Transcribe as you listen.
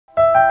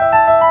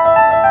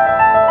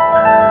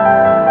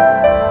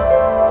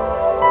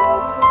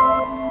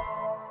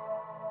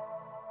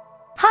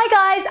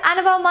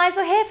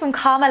Meisel here from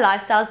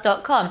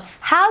Kamalifestyles.com.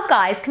 How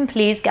guys can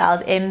please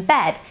girls in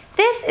bed.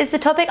 This is the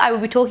topic I will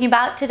be talking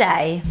about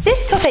today.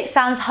 This topic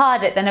sounds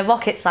harder than a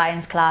rocket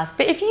science class,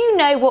 but if you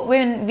know what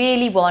women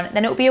really want,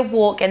 then it will be a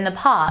walk in the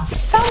park.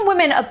 Some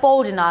women are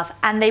bold enough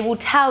and they will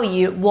tell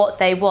you what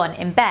they want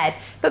in bed,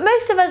 but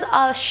most of us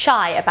are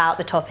shy about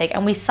the topic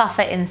and we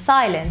suffer in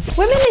silence.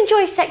 Women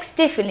enjoy sex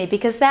differently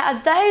because there are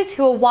those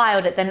who are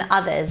wilder than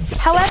others.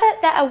 However,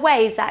 there are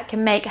ways that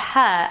can make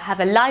her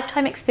have a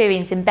lifetime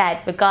experience in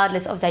bed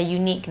regardless of their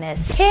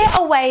uniqueness. Here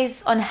are ways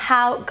on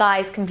how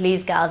guys can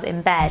please girls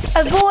in bed.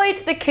 Avoid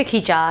the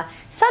cookie jar.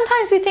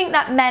 Sometimes we think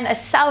that men are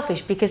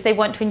selfish because they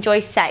want to enjoy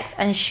sex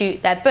and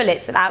shoot their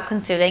bullets without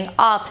considering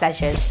our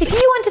pleasures. If you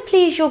want to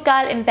please your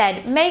girl in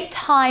bed, make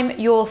time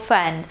your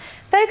friend.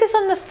 Focus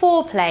on the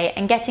foreplay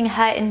and getting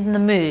her in the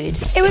mood.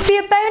 It would be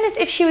a bonus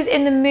if she was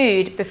in the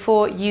mood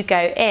before you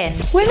go in.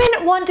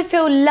 Women want to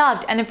feel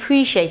loved and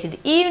appreciated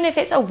even if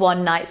it's a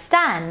one-night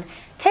stand.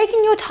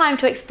 Taking your time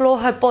to explore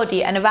her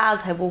body and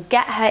arouse her will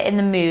get her in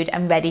the mood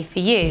and ready for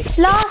you.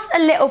 Last a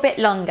little bit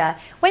longer.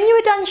 When you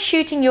are done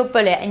shooting your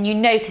bullet and you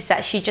notice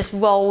that she just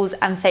rolls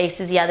and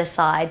faces the other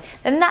side,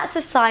 then that's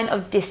a sign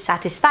of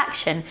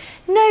dissatisfaction.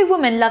 No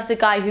woman loves a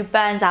guy who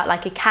burns out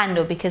like a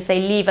candle because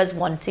they leave us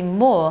wanting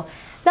more.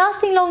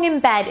 Lasting long in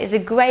bed is a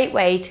great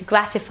way to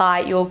gratify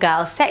your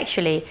girl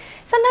sexually.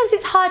 Sometimes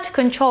it's hard to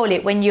control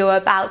it when you're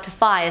about to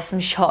fire some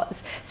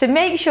shots, so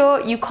make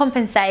sure you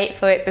compensate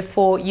for it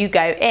before you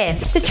go in.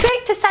 The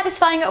trick to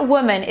satisfying a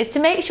woman is to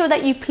make sure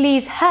that you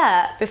please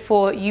her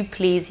before you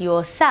please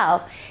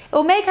yourself. It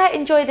will make her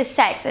enjoy the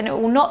sex and it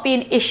will not be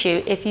an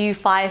issue if you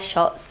fire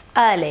shots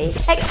early.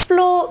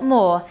 Explore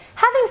more.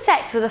 Having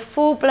sex with a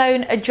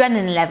full-blown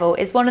adrenaline level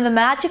is one of the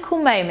magical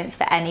moments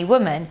for any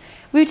woman.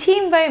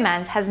 Routine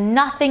romance has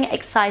nothing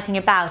exciting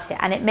about it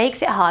and it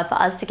makes it hard for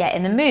us to get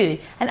in the mood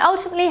and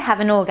ultimately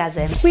have an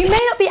orgasm. We may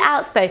not be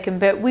outspoken,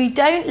 but we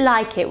don't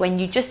like it when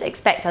you just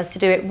expect us to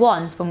do it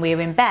once when we're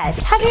in bed.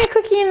 Having a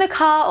cookie in the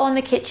car or in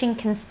the kitchen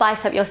can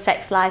spice up your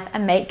sex life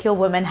and make your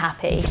woman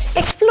happy.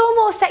 Explore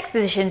more sex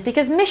positions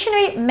because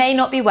missionary may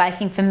not be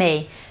working for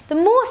me. The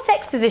more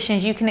sex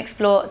positions you can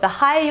explore, the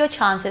higher your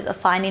chances of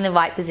finding the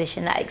right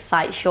position that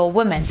excites your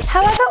woman.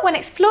 However, when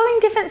exploring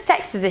different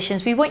sex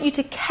positions, we want you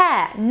to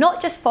care,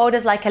 not just fold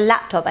us like a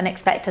laptop and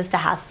expect us to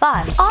have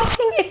fun.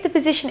 Asking if the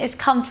position is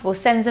comfortable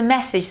sends a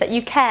message that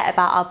you care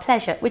about our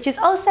pleasure, which is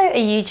also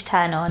a huge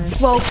turn on.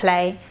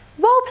 Roleplay.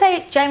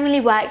 Roleplay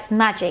generally works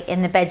magic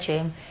in the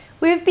bedroom.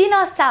 We have been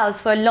ourselves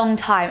for a long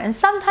time and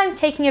sometimes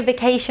taking a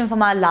vacation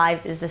from our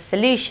lives is the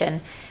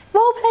solution.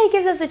 Roleplay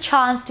gives us a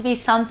chance to be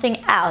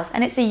something else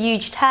and it's a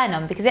huge turn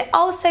on because it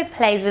also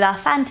plays with our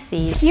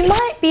fantasies. You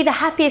might be the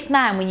happiest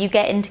man when you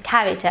get into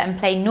character and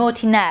play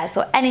naughty nurse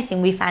or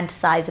anything we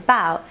fantasize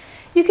about.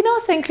 You can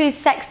also include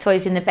sex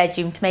toys in the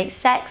bedroom to make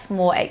sex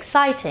more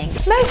exciting.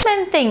 Most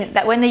men think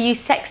that when they use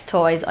sex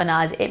toys on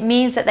us, it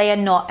means that they are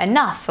not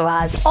enough for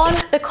us. On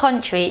the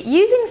contrary,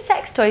 using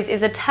sex toys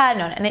is a turn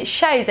on and it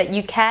shows that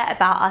you care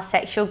about our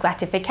sexual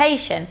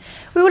gratification.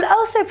 We will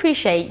also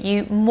appreciate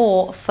you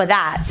more for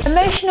that.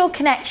 Emotional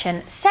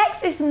connection.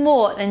 Sex is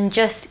more than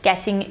just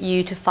getting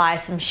you to fire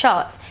some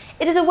shots.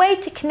 It is a way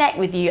to connect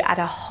with you at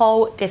a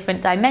whole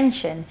different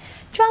dimension.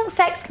 Drunk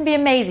sex can be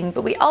amazing,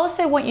 but we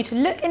also want you to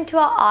look into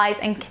our eyes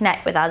and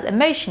connect with us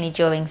emotionally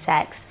during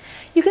sex.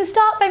 You can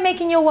start by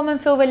making your woman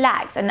feel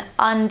relaxed and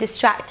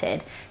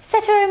undistracted.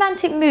 Set a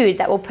romantic mood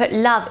that will put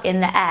love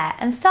in the air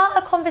and start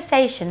a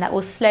conversation that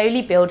will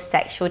slowly build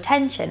sexual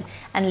tension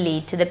and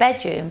lead to the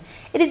bedroom.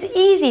 It is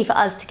easy for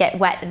us to get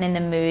wet and in the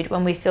mood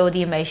when we feel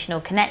the emotional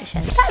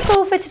connection. That's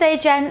all for today,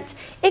 gents.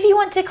 If you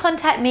want to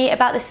contact me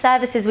about the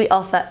services we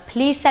offer,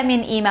 please send me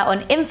an email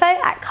on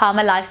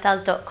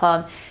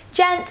info@kamalifestyles.com.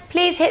 Gents,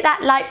 please hit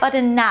that like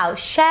button now,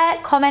 share,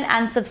 comment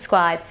and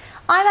subscribe.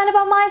 I'm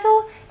Annabelle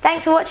Meisel.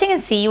 Thanks for watching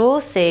and see you all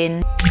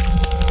soon.